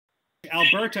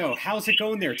Alberto, how's it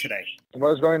going there today?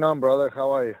 What's going on, brother?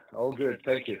 How are you? All good,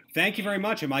 thank you. Thank you very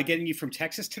much. Am I getting you from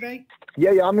Texas today?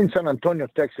 Yeah, I'm in San Antonio,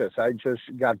 Texas. I just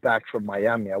got back from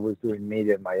Miami. I was doing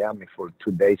media in Miami for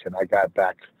 2 days, and I got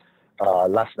back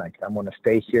last night. I'm going to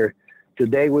stay here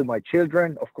today with my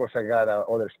children. Of course, I got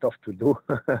other stuff to do,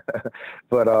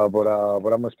 but I'm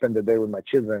going to spend the day with my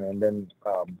children and then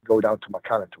go down to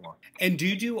McAllen tomorrow. And do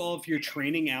you do all of your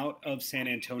training out of San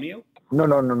Antonio?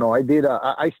 No. I did.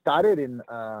 I started in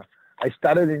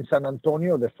San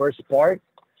Antonio, the first part.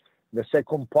 The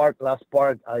second part, last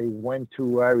part, I went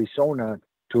to Arizona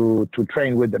to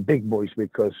train with the big boys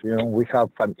because we have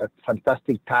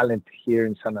fantastic talent here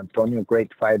in San Antonio,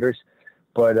 great fighters.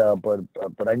 But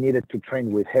I needed to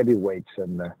train with heavyweights,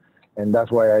 and that's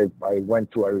why I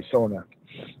went to Arizona,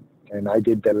 and I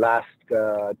did the last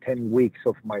 10 weeks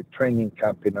of my training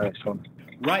camp in Arizona.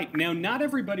 Right. Now, not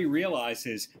everybody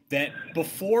realizes that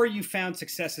before you found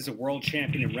success as a world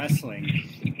champion in wrestling,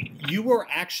 you were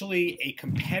actually a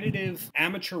competitive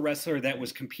amateur wrestler that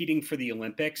was competing for the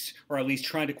Olympics, or at least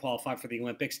trying to qualify for the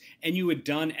Olympics, and you had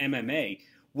done MMA.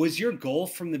 Was your goal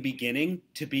from the beginning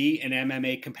to be an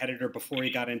MMA competitor before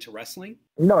you got into wrestling?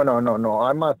 No.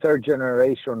 I'm a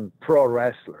third-generation pro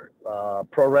wrestler.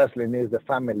 Pro wrestling is the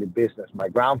family business. My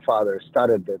grandfather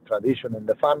started the tradition in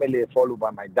the family, followed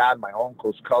by my dad, my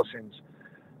uncles, cousins,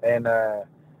 and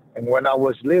when I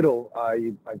was little,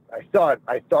 I thought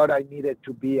I needed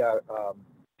to be a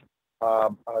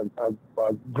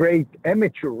great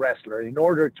amateur wrestler in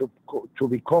order to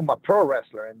become a pro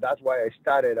wrestler, and that's why I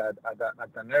started at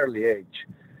an early age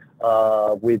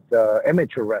with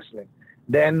amateur wrestling.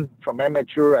 Then from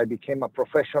amateur, I became a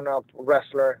professional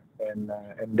wrestler, and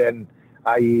then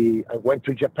I went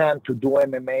to Japan to do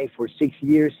MMA for 6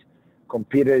 years,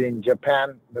 competed in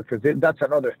Japan, because that's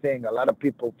another thing. A lot of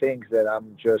people think that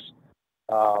I'm just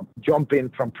jumping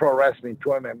from pro wrestling to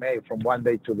MMA from one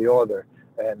day to the other.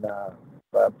 And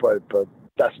but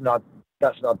that's not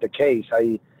the case.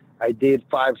 I did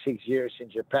 5-6 years in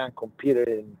Japan, competed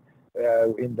in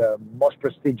the most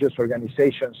prestigious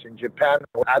organizations in Japan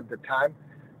at the time.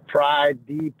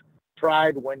 Deep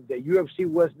Pride. When the UFC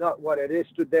was not what it is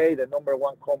today, the number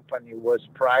one company was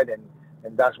Pride,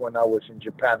 and that's when I was in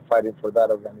Japan fighting for that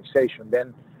organization.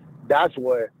 Then that's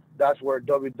where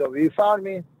WWE found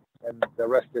me, and the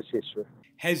rest is history.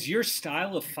 Has your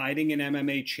style of fighting in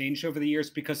MMA changed over the years?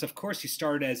 Because, of course, you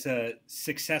started as a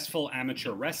successful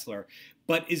amateur wrestler,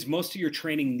 but is most of your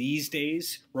training these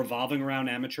days revolving around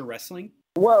amateur wrestling?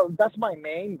 Well, that's my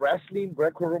main, wrestling,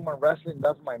 Greco-Roman wrestling,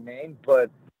 that's my main, but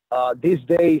these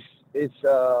days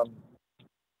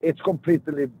it's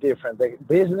completely different. The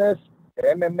business,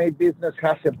 the MMA business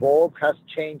has evolved, has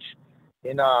changed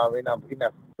in a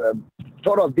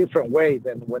total different way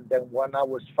than when I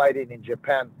was fighting in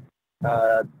Japan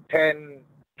 10,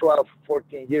 12,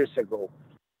 14 years ago.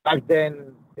 Back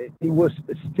then, it was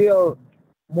still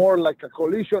more like a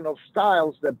collision of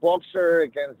styles, the boxer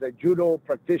against the judo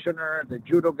practitioner, the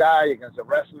judo guy against the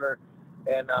wrestler.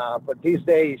 But these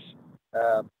days,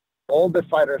 all the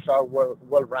fighters are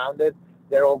well-rounded.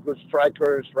 They're all good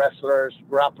strikers, wrestlers,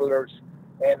 grapplers,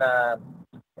 and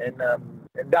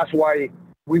that's why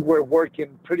we were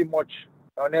working pretty much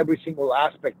on every single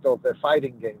aspect of the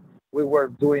fighting game. We were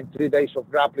doing 3 days of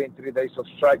grappling, 3 days of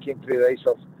striking, 3 days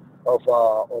of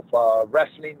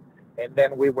wrestling, and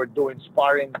then we were doing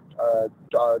sparring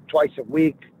twice a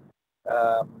week.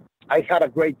 I had a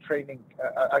great training.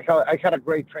 I had a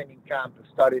great training camp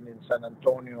starting in San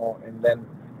Antonio and then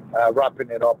wrapping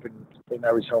it up in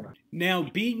Arizona. Now,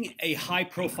 being a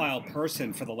high-profile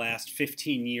person for the last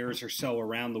 15 years or so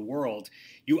around the world,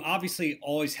 you obviously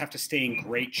always have to stay in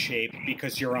great shape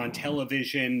because you're on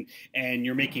television and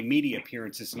you're making media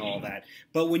appearances and all that.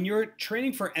 But when you're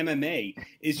training for MMA,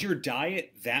 is your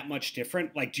diet that much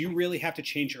different? Like, do you really have to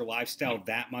change your lifestyle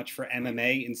that much for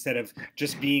MMA instead of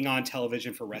just being on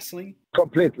television for wrestling?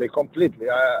 Completely.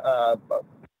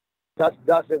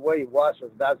 That's the way it was,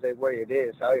 and that's the way it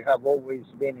is. I have always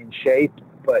been in shape,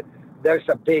 but there's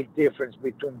a big difference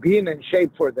between being in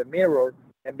shape for the mirror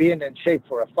and being in shape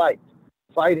for a fight.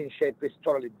 Fighting shape is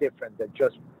totally different than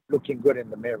just looking good in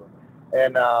the mirror,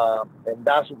 and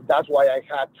that's why I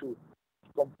had to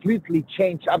completely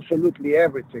change absolutely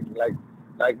everything,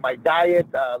 like my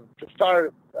diet. To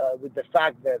start with the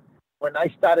fact that when I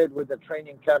started with the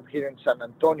training camp here in San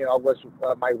Antonio,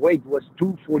 my weight was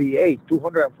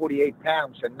 248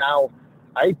 pounds, and now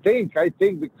I think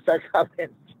because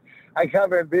I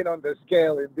haven't been on the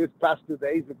scale in these past 2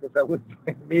 days because I was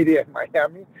doing media in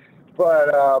Miami, but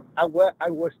I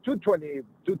was 220,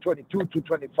 222,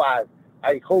 225.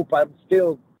 I hope I'm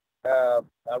still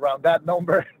around that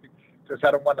number because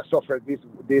I don't want to suffer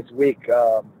this week.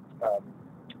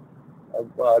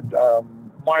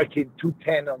 Marking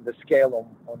 210 on the scale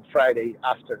on Friday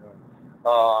afternoon.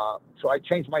 So I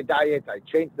changed my diet. I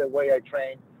changed the way I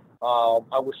train.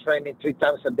 I was training 3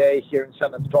 times a day here in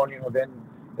San Antonio, then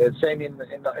same in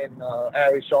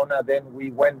Arizona. Then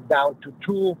we went down to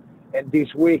 2, and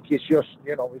this week is just,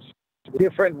 it's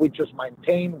different. We just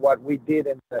maintain what we did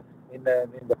in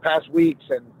the past weeks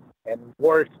and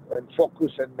work and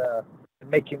focus and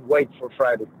making weight for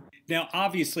Friday. Now,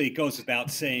 obviously, it goes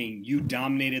without saying you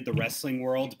dominated the wrestling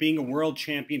world. Being a world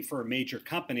champion for a major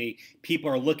company, people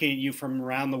are looking at you from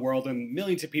around the world, and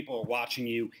millions of people are watching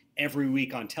you every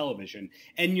week on television.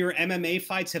 And your MMA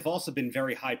fights have also been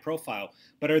very high profile.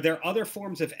 But are there other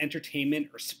forms of entertainment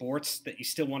or sports that you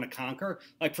still want to conquer?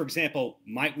 Like, for example,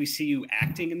 might we see you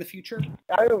acting in the future?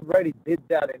 I already did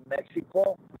that in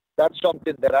Mexico. That's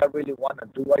something that I really want to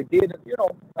do. I did,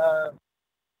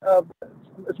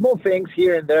 small things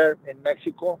here and there in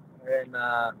Mexico, and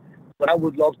but I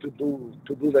would love to do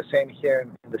the same here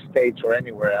in the States or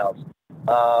anywhere else.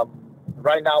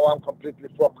 Right now, I'm completely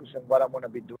focused on what I'm going to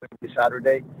be doing this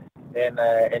Saturday, and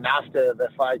after the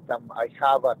fight, I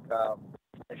have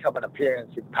an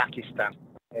appearance in Pakistan,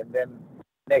 and then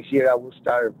next year I will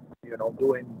start,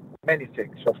 doing many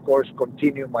things. Of course,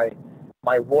 continue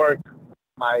my work,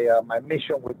 my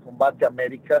mission with Combate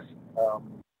Americas,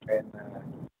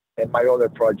 and my other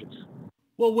projects.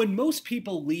 Well, when most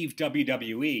people leave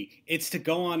WWE, it's to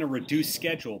go on a reduced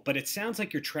schedule, but it sounds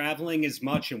like you're traveling as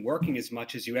much and working as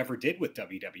much as you ever did with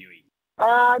WWE.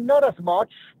 Not as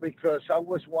much, because I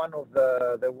was one of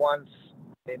the ones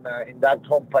in that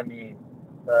company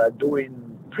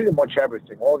doing pretty much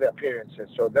everything, all the appearances.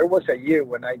 So there was a year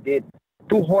when I did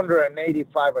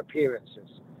 285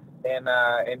 appearances, and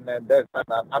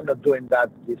I'm not doing that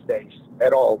these days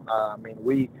at all.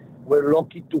 We're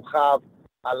lucky to have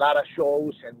a lot of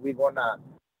shows, and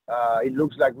it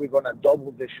looks like we're gonna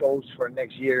double the shows for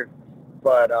next year.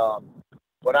 But I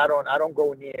don't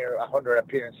go near 100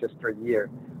 appearances per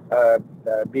year,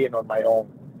 being on my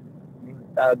own.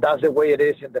 That's the way it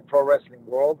is in the pro wrestling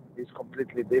world. It's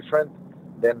completely different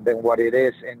than what it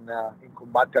is in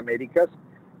Combate Americas.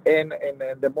 And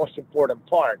the most important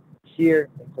part here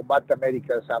in Combate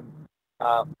Americas,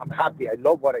 I'm happy. I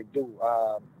love what I do.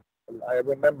 I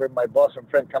remember my boss and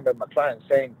friend Campbell McLaren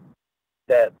saying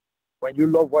that when you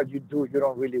love what you do, you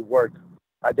don't really work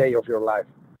a day in your life.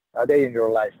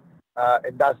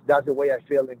 And that's the way I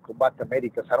feel in Combate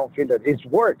Americas. I don't feel that it's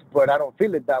work, but I don't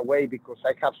feel it that way because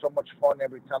I have so much fun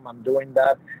every time I'm doing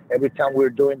that, every time we're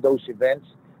doing those events,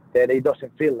 that it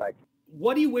doesn't feel like it.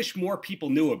 What do you wish more people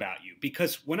knew about you?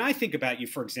 Because when I think about you,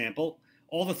 for example,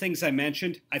 all the things I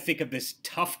mentioned, I think of this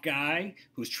tough guy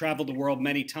who's traveled the world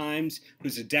many times,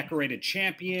 who's a decorated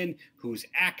champion, who's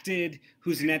acted,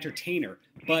 who's an entertainer.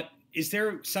 But is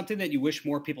there something that you wish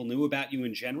more people knew about you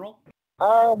in general?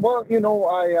 Well,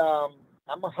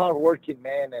 I'm a hardworking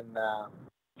man, and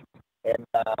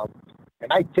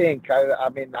I think I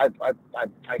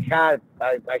had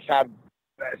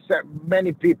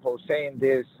many people saying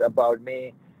this about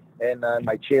me. And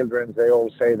my children, they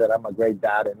all say that I'm a great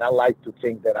dad, and I like to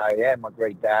think that I am a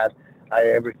great dad.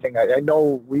 I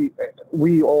know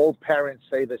we all parents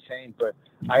say the same, but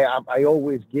I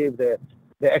always give the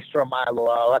extra mile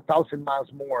or 1,000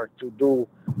 miles more to do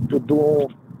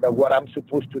what I'm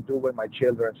supposed to do with my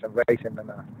children and raise them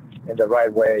in the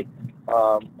right way.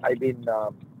 I've been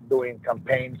doing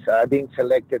campaigns. I've been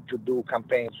selected to do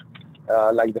campaigns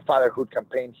like the fatherhood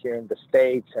campaign here in the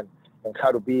States, and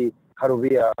how to be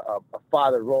a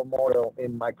father role model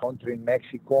in my country, in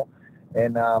Mexico.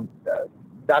 And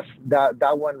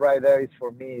that one right there is,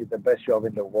 for me, the best job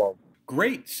in the world.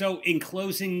 Great. So in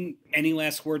closing, any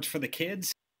last words for the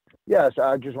kids? Yes,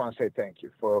 I just want to say thank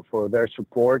you for their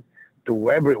support,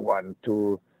 to everyone,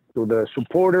 to the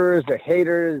supporters, the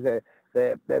haters,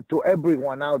 to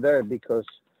everyone out there, because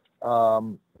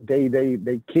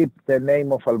they keep the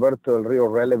name of Alberto Del Rio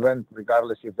relevant,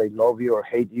 regardless if they love you or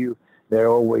hate you. They're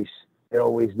always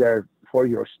there for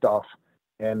your stuff,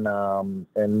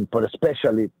 but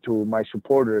especially to my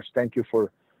supporters, thank you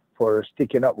for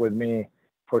sticking up with me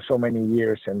for so many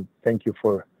years, and thank you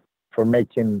for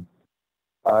making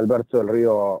Alberto Del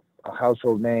Rio a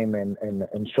household name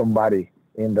and somebody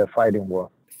in the fighting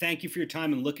world. Thank you for your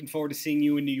time, and looking forward to seeing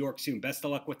you in New York soon. Best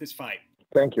of luck with this fight.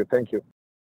 Thank you.